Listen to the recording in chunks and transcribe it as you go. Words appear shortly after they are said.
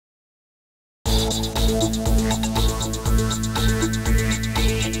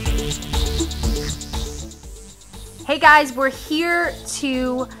Hey guys, we're here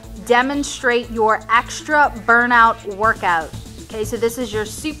to demonstrate your extra burnout workout. Okay, so this is your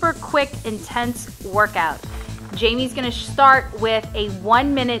super quick, intense workout. Jamie's gonna start with a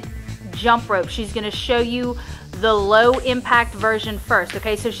 1-minute jump rope. She's gonna show you the low impact version first.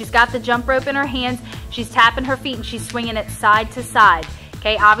 Okay, so she's got the jump rope in her hands, she's tapping her feet and she's swinging it side to side.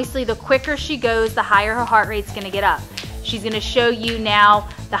 Okay, obviously the quicker she goes, the higher her heart rate's gonna get up. She's gonna show you now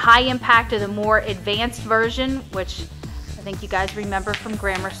the high impact or the more advanced version, which I think you guys remember from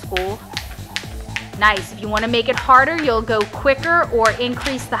grammar school. Nice. If you want to make it harder, you'll go quicker or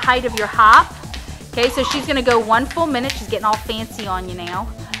increase the height of your hop. Okay, so she's going to go 1 full minute. She's getting all fancy on you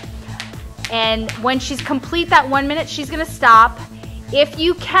now. And when she's complete that 1 minute, she's going to stop. If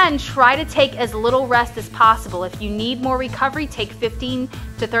you can, try to take as little rest as possible. If you need more recovery, take 15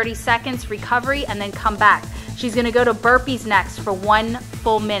 to 30 seconds recovery and then come back. She's going to go to burpees next for 1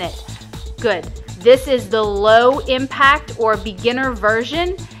 full minute. Good. This is the low impact or beginner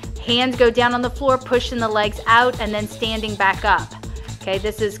version. Hands go down on the floor, pushing the legs out and then standing back up. Okay,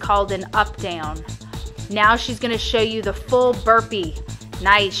 this is called an up down. Now she's gonna show you the full burpee.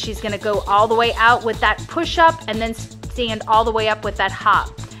 Nice, she's gonna go all the way out with that push up and then stand all the way up with that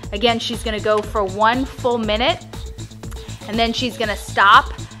hop. Again, she's gonna go for 1 full minute and then she's gonna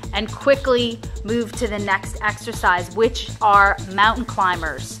stop and quickly move to the next exercise, which are mountain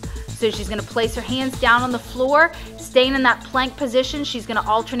climbers. So she's gonna place her hands down on the floor, staying in that plank position. She's gonna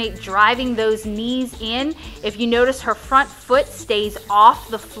alternate driving those knees in. If you notice, her front foot stays off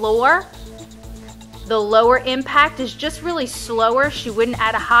the floor. The lower impact is just really slower. She wouldn't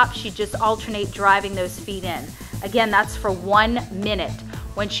add a hop, she'd just alternate driving those feet in. Again, that's for 1 minute.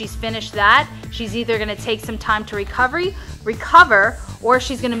 When she's finished that, she's either gonna take some time to recover, or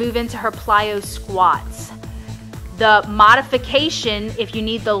she's gonna move into her plyo squats. The modification, if you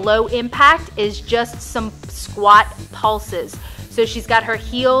need the low impact, is just some squat pulses. So she's got her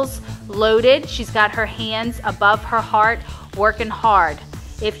heels loaded, she's got her hands above her heart, working hard.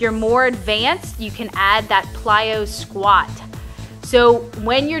 If you're more advanced, you can add that plyo squat. So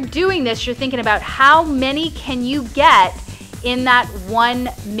when you're doing this, you're thinking about how many can you get in that 1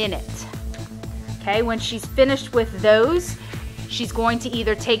 minute. Okay, when she's finished with those, she's going to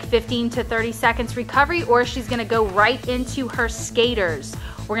either take 15 to 30 seconds recovery or she's gonna go right into her skaters.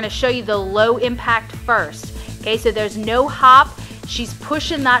 We're gonna show you the low impact first. Okay, so there's no hop. She's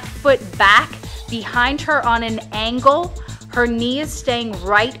pushing that foot back behind her on an angle. Her knee is staying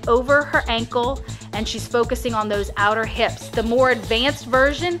right over her ankle and she's focusing on those outer hips. The more advanced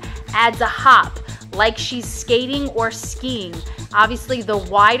version adds a hop, like she's skating or skiing. Obviously, the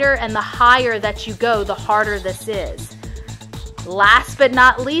wider and the higher that you go, the harder this is. Last but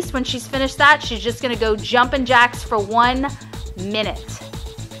not least, when she's finished that, she's just gonna go jumping jacks for 1 minute.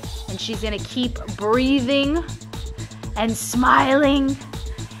 And she's gonna keep breathing and smiling.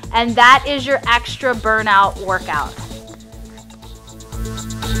 And that is your extra burnout workout.